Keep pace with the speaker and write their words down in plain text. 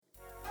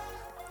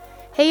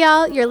Hey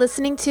y'all, you're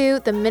listening to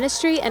the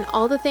Ministry and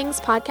All the Things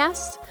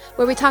podcast,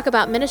 where we talk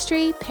about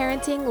ministry,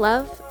 parenting,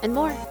 love, and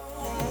more.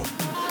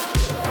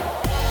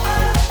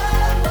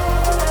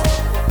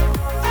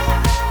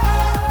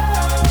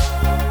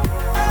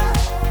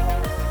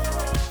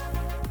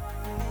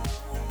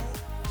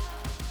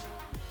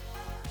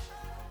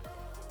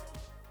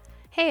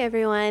 Hey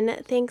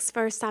everyone, thanks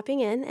for stopping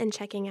in and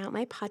checking out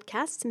my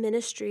podcast,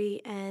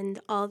 Ministry and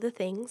All the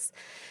Things.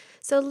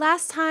 So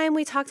last time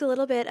we talked a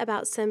little bit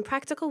about some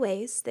practical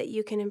ways that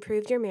you can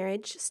improve your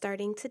marriage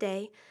starting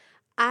today.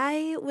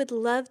 I would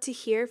love to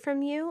hear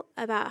from you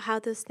about how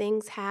those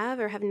things have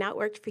or have not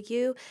worked for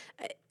you.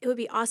 It would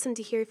be awesome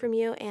to hear from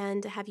you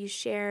and to have you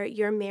share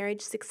your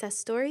marriage success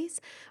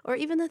stories or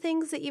even the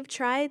things that you've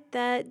tried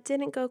that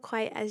didn't go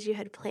quite as you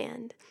had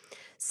planned.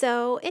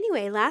 So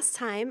anyway, last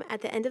time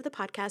at the end of the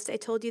podcast, I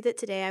told you that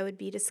today I would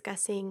be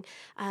discussing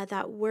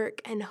that work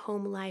and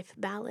home life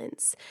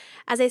balance.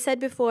 As I said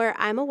before,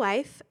 I'm a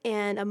wife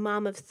and a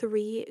mom of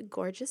 3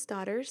 gorgeous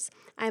daughters.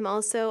 I'm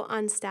also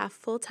on staff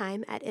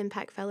full-time at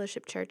Impact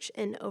Fellowship Church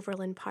in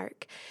Overland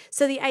Park.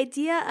 So the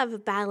idea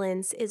of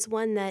balance is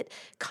one that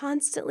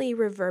constantly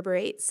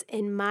reverberates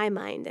in my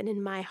mind and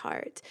in my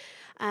heart.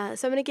 So I'm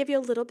going to give you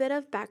a little bit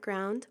of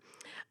background.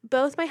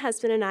 Both my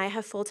husband and I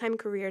have full-time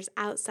careers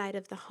outside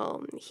of the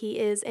home. He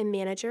is a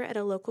manager at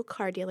a local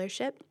car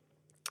dealership.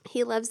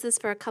 He loves this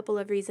for a couple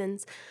of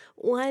reasons.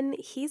 One,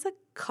 he's a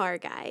car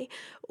guy.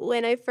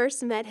 When I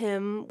first met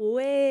him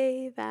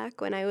way back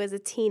when I was a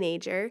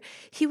teenager,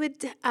 he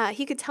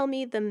could tell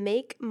me the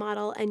make,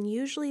 model, and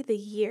usually the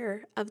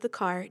year of the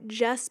car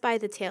just by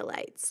the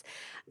taillights.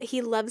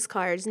 He loves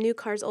cars, new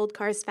cars, old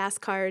cars, fast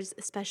cars,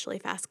 especially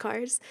fast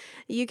cars.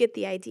 You get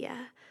the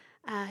idea.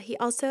 He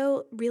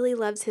also really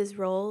loves his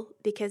role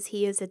because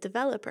he is a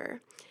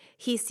developer.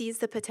 He sees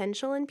the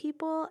potential in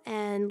people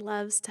and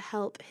loves to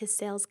help his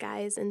sales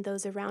guys and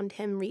those around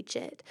him reach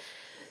it.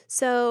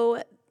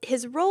 So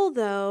his role,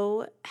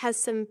 though, has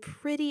some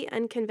pretty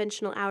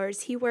unconventional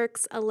hours. He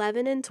works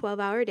 11 and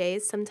 12-hour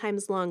days,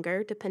 sometimes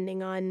longer,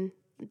 depending on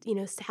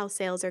how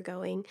sales are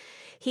going.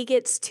 He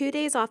gets 2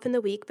 days off in the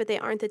week, but they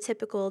aren't the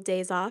typical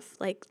days off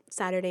like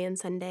Saturday and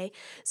Sunday.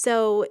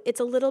 So it's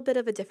a little bit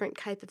of a different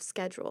type of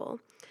schedule.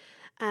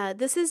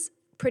 This is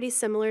pretty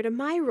similar to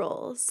my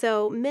role.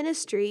 So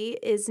ministry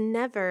is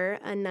never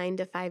a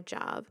 9-to-5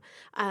 job.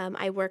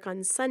 I work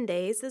on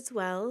Sundays as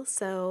well.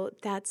 So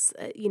that's,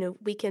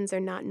 weekends are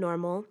not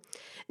normal.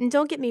 And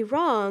don't get me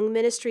wrong,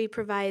 ministry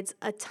provides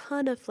a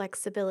ton of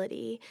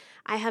flexibility.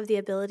 I have the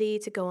ability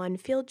to go on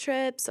field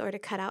trips or to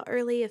cut out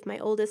early if my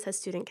oldest has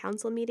student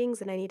council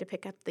meetings and I need to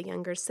pick up the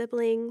younger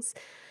siblings.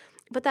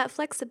 But that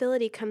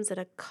flexibility comes at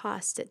a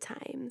cost at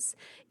times.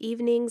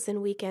 Evenings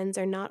and weekends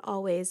are not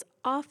always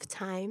off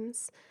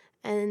times,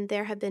 and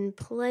there have been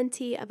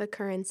plenty of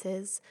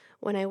occurrences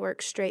when I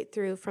work straight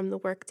through from the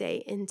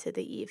workday into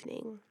the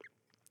evening.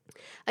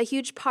 A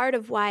huge part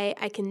of why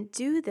I can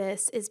do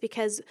this is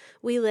because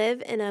we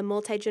live in a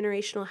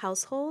multi-generational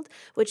household,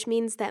 which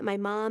means that my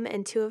mom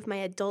and 2 of my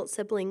adult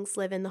siblings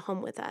live in the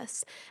home with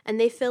us, and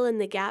they fill in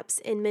the gaps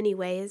in many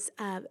ways,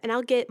 and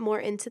I'll get more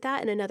into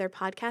that in another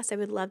podcast. I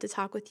would love to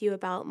talk with you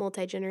about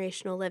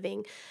multi-generational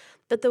living,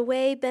 but the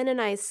way Ben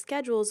and I's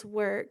schedules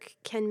work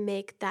can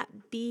make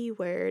that B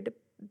word,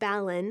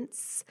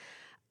 balance,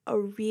 a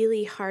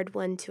really hard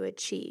one to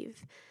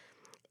achieve.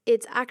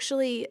 It's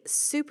actually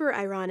super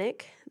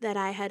ironic that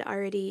I had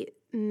already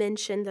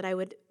mentioned that I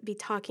would be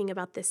talking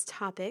about this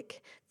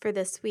topic for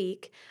this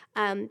week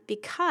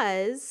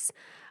because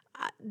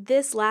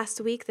this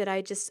last week that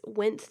I just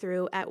went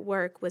through at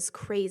work was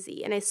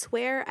crazy. And I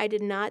swear I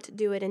did not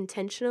do it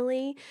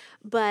intentionally,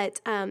 but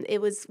it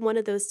was one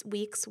of those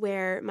weeks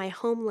where my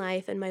home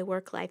life and my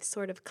work life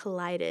sort of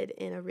collided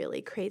in a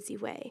really crazy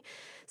way.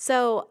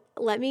 So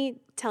let me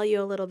tell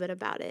you a little bit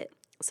about it.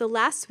 So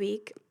last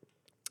week,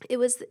 it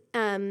was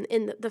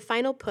in the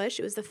final push.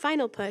 It was the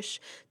final push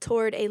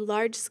toward a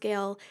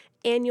large-scale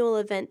annual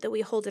event that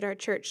we hold at our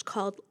church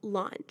called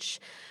Launch.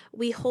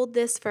 We hold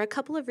this for a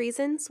couple of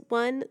reasons.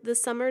 One, the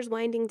summer's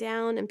winding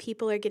down and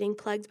people are getting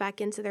plugged back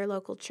into their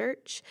local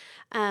church.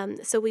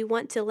 So we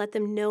want to let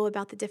them know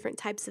about the different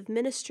types of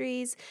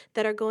ministries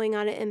that are going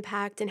on at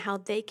Impact and how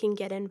they can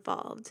get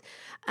involved.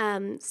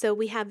 So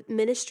we have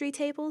ministry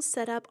tables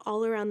set up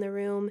all around the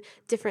room.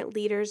 Different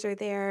leaders are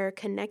there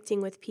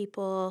connecting with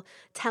people,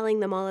 telling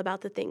them all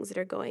about the things that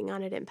are going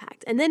on at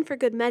Impact. And then for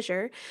good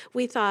measure,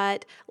 we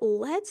thought,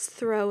 let's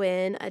throw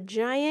in a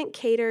giant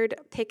catered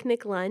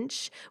picnic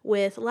lunch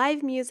with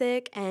live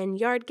music and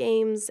yard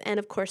games and,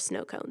 of course,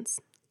 snow cones.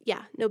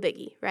 Yeah, no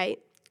biggie, right?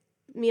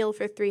 Meal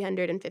for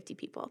 350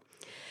 people.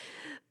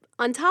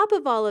 On top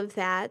of all of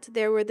that,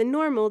 there were the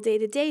normal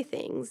day-to-day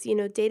things,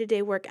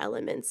 day-to-day work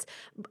elements.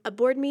 A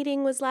board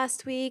meeting was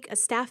last week, a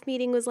staff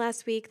meeting was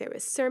last week, there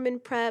was sermon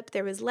prep,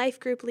 there was life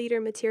group leader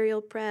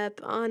material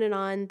prep, on and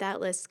on, that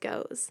list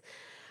goes.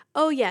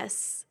 Oh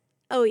yes,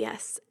 Oh,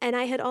 yes. And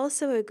I had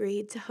also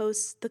agreed to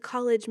host the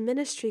college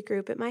ministry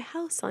group at my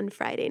house on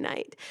Friday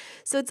night.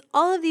 So it's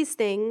all of these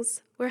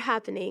things were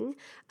happening,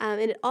 and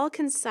it all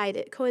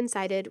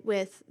coincided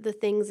with the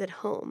things at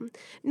home.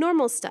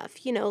 Normal stuff,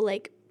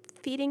 like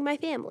feeding my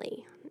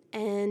family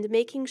and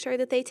making sure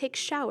that they take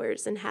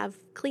showers and have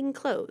clean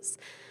clothes.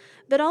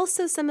 But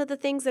also some of the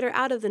things that are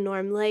out of the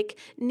norm, like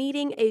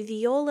needing a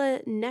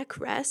viola neck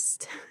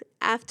rest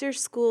after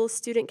school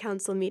student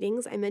council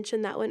meetings. I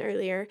mentioned that one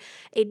earlier.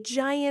 A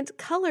giant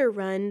color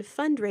run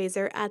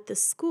fundraiser at the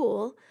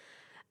school,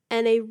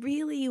 and a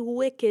really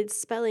wicked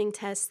spelling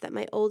test that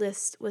my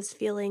oldest was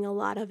feeling a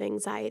lot of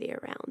anxiety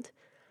around.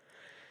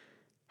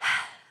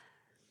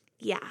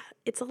 Yeah,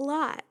 it's a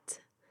lot.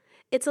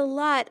 It's a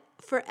lot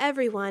for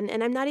everyone,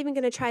 and I'm not even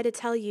going to try to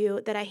tell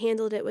you that I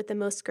handled it with the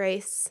most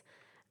grace,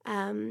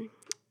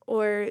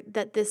 or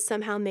that this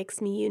somehow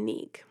makes me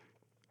unique.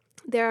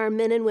 There are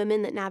men and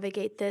women that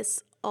navigate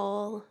this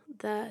all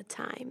the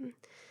time.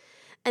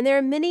 And there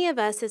are many of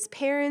us as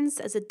parents,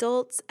 as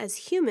adults,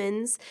 as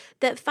humans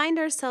that find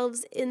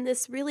ourselves in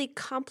this really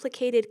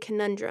complicated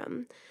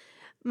conundrum.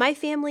 My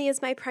family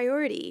is my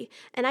priority,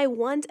 and I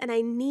want and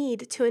I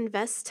need to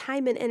invest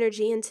time and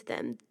energy into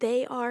them.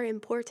 They are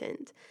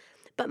important.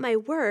 But my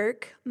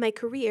work, my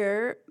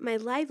career, my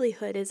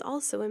livelihood is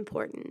also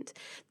important.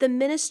 The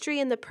ministry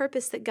and the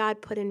purpose that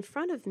God put in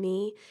front of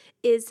me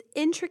is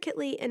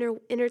intricately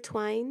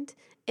intertwined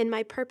in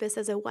my purpose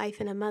as a wife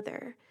and a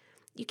mother.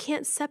 You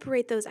can't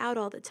separate those out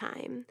all the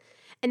time.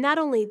 And not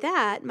only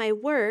that, my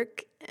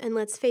work, and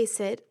let's face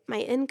it, my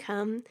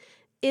income,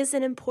 is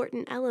an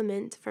important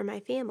element for my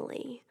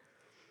family.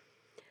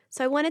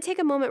 So I want to take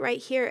a moment right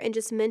here and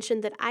just mention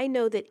that I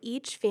know that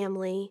each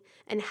family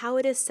and how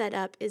it is set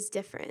up is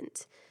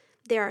different.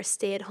 There are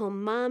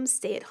stay-at-home moms,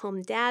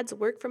 stay-at-home dads,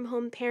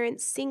 work-from-home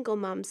parents, single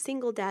moms,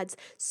 single dads,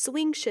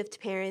 swing shift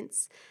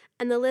parents,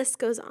 and the list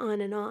goes on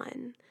and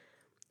on.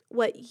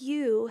 What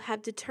you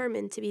have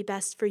determined to be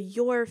best for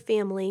your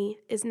family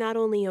is not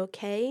only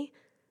okay,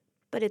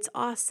 but it's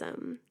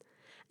awesome.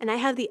 And I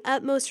have the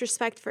utmost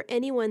respect for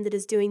anyone that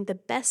is doing the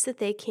best that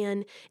they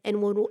can and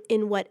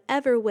in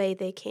whatever way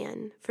they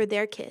can for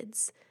their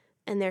kids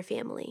and their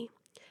family.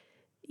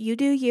 You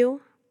do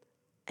you,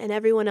 and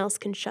everyone else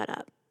can shut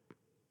up.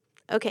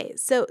 Okay,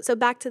 so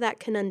back to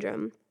that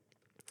conundrum.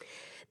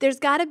 There's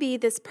got to be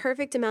this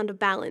perfect amount of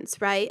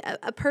balance, right?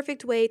 A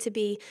perfect way to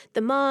be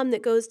the mom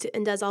that goes to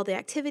and does all the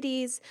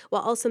activities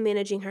while also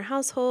managing her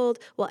household,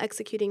 while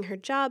executing her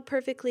job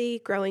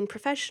perfectly, growing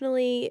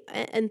professionally,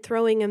 and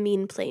throwing a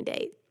mean play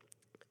date.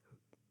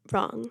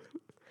 Wrong.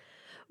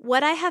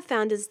 What I have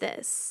found is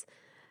this.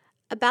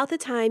 About the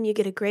time you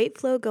get a great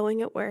flow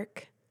going at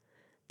work,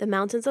 the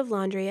mountains of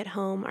laundry at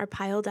home are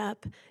piled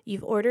up,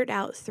 you've ordered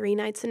out 3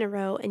 nights in a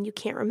row, and you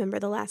can't remember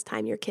the last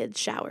time your kids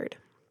showered.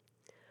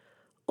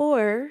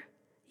 Or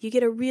you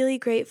get a really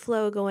great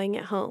flow going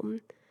at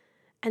home,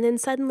 and then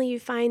suddenly you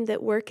find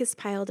that work is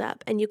piled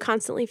up, and you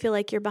constantly feel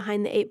like you're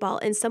behind the 8 ball,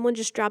 and someone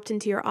just dropped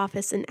into your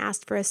office and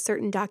asked for a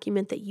certain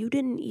document that you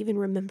didn't even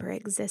remember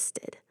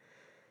existed.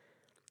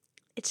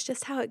 It's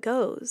just how it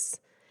goes.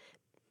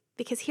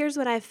 Because here's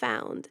what I've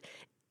found.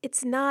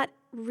 It's not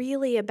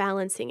really a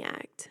balancing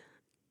act.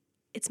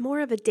 It's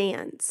more of a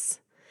dance.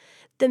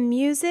 The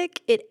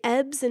music, it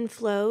ebbs and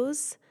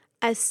flows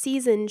as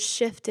seasons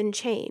shift and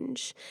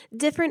change.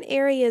 Different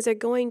areas are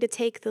going to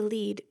take the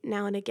lead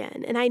now and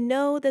again. And I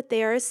know that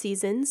there are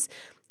seasons,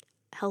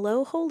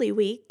 hello Holy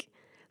Week,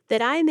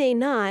 that I may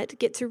not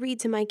get to read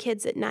to my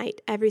kids at night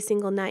every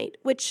single night,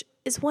 which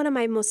is one of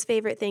my most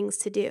favorite things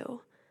to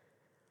do.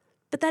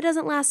 But that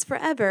doesn't last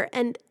forever,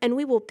 and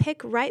we will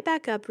pick right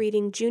back up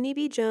reading Junie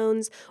B.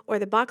 Jones or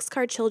the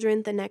Boxcar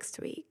Children the next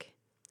week.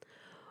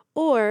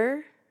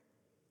 Or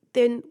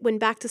then when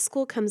back to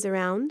school comes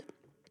around,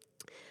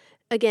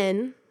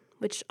 again,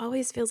 which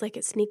always feels like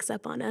it sneaks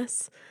up on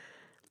us,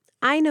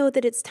 I know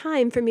that it's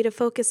time for me to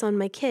focus on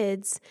my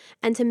kids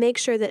and to make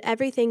sure that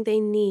everything they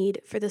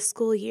need for the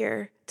school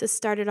year to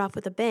start it off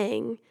with a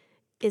bang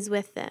is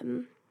with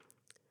them.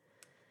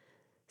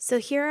 So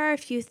here are a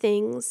few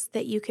things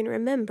that you can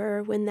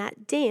remember when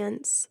that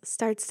dance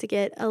starts to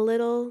get a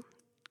little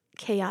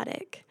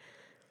chaotic.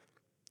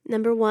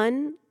 Number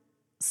 1,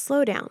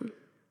 slow down.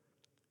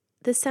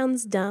 This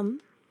sounds dumb.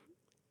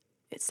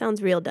 It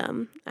sounds real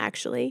dumb,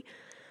 actually.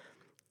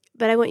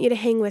 But I want you to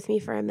hang with me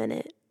for a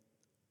minute.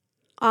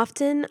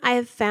 Often I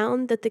have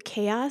found that the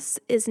chaos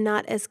is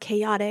not as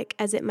chaotic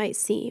as it might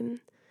seem.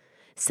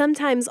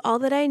 Sometimes all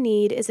that I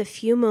need is a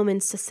few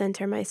moments to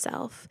center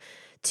myself,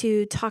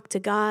 to talk to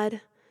God,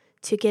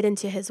 to get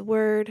into His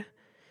Word,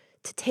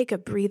 to take a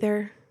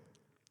breather.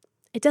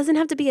 It doesn't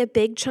have to be a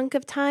big chunk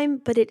of time,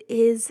 but it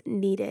is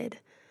needed.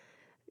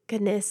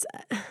 Goodness,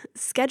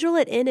 schedule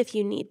it in if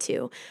you need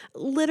to.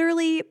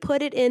 Literally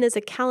put it in as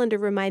a calendar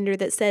reminder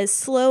that says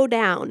slow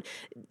down,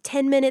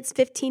 10 minutes,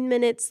 15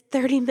 minutes,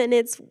 30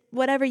 minutes,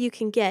 whatever you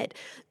can get.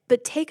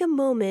 But take a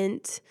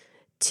moment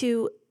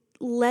to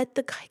let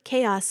the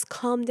chaos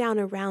calm down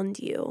around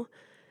you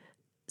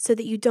so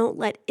that you don't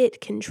let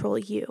it control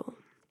you.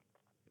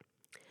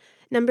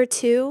 Number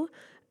 2,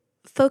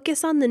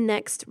 focus on the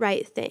next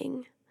right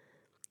thing.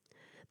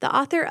 The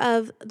author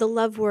of The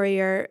Love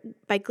Warrior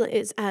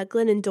is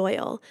Glennon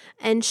Doyle,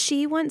 and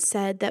she once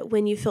said that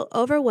when you feel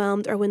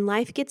overwhelmed or when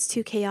life gets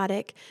too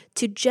chaotic,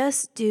 to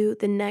just do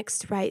the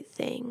next right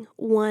thing,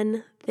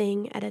 one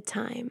thing at a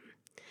time.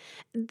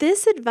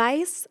 This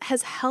advice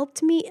has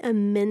helped me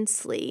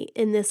immensely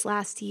in this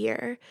last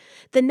year.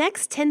 The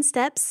next 10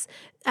 steps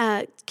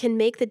can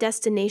make the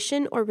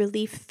destination or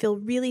relief feel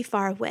really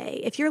far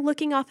away. If you're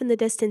looking off in the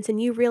distance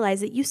and you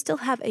realize that you still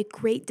have a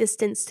great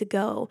distance to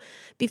go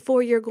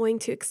before you're going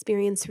to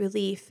experience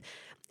relief,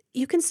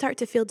 you can start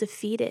to feel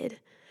defeated.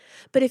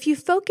 But if you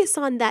focus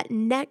on that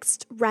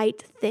next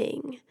right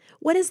thing,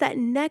 what is that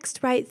next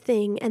right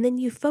thing? And then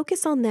you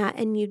focus on that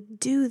and you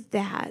do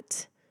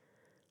that.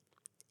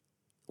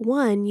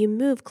 One, you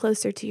move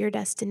closer to your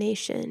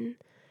destination.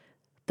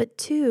 But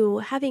two,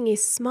 having a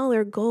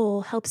smaller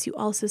goal helps you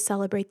also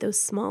celebrate those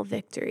small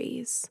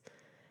victories.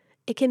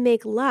 It can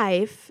make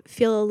life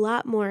feel a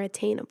lot more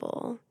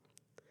attainable.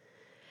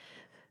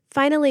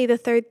 Finally, the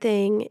third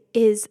thing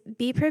is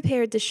be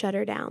prepared to shut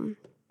her down.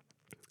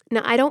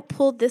 Now, I don't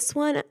pull this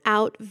one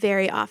out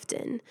very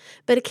often,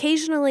 but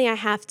occasionally I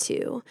have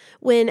to.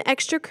 When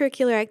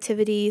extracurricular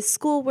activities,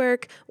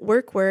 schoolwork,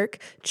 work,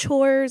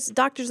 chores,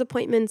 doctor's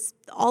appointments,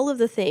 all of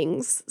the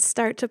things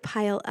start to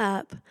pile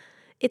up,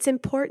 it's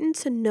important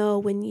to know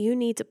when you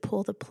need to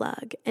pull the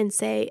plug and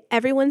say,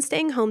 everyone's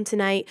staying home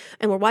tonight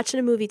and we're watching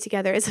a movie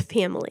together as a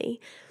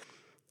family.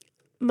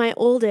 My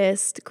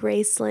oldest,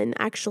 Gracelyn,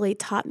 actually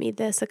taught me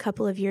this a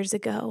couple of years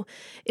ago.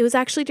 It was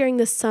actually during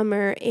the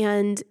summer,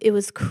 and it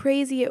was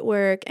crazy at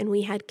work, and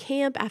we had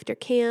camp after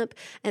camp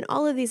and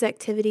all of these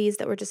activities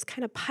that were just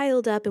kind of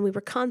piled up, and we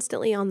were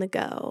constantly on the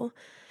go.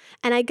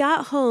 And I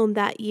got home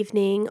that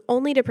evening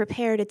only to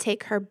prepare to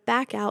take her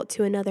back out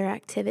to another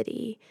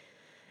activity.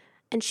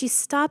 And she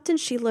stopped and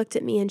she looked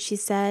at me and she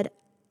said,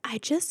 "I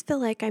just feel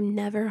like I'm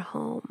never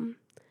home.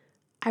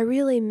 I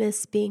really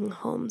miss being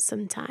home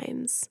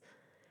sometimes."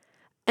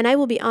 And I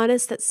will be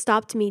honest, that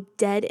stopped me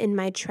dead in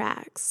my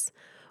tracks.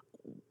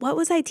 What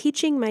was I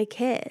teaching my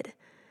kid?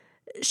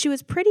 She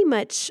pretty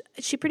much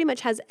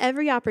has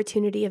every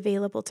opportunity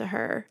available to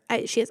her.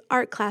 She has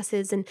art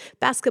classes and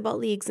basketball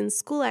leagues and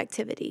school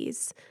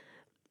activities.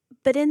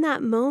 But in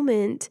that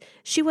moment,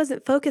 she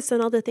wasn't focused on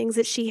all the things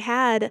that she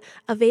had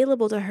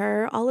available to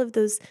her, all of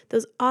those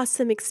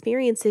awesome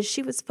experiences.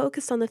 She was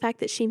focused on the fact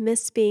that she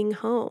missed being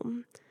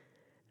home.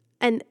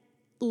 And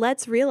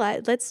let's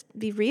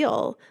be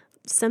real.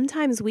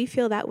 Sometimes we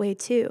feel that way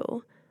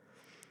too.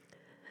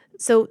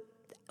 So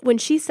when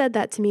she said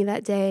that to me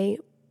that day,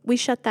 we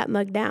shut that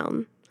mug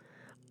down.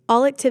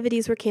 All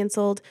activities were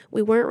canceled.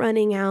 We weren't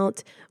running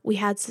out. We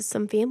had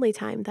some family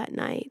time that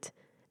night.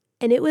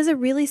 And it was a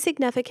really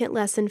significant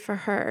lesson for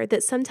her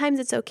that sometimes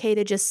it's okay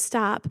to just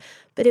stop,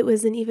 but it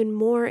was an even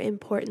more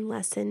important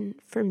lesson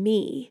for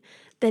me,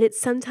 that it's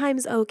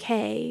sometimes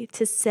okay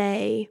to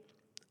say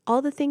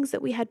all the things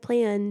that we had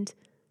planned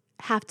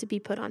have to be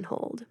put on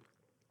hold.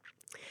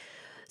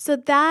 So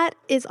that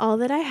is all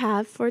that I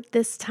have for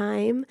this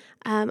time.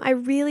 I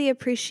really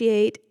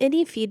appreciate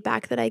any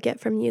feedback that I get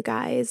from you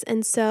guys.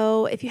 And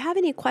so if you have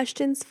any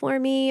questions for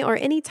me or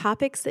any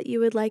topics that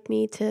you would like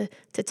me to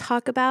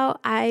talk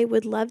about, I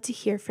would love to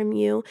hear from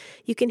you.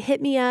 You can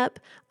hit me up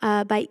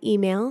by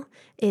email.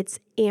 It's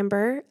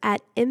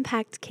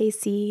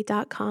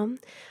amber@impactkc.com.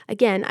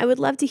 Again, I would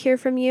love to hear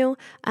from you.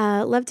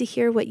 Love to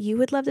hear what you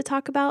would love to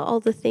talk about, all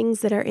the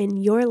things that are in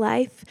your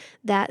life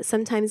that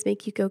sometimes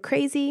make you go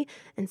crazy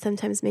and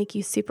sometimes make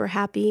you super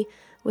happy.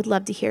 Would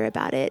love to hear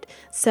about it.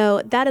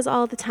 So that is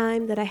all the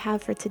time that I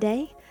have for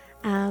today.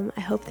 I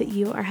hope that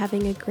you are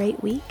having a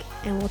great week,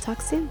 and we'll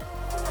talk soon.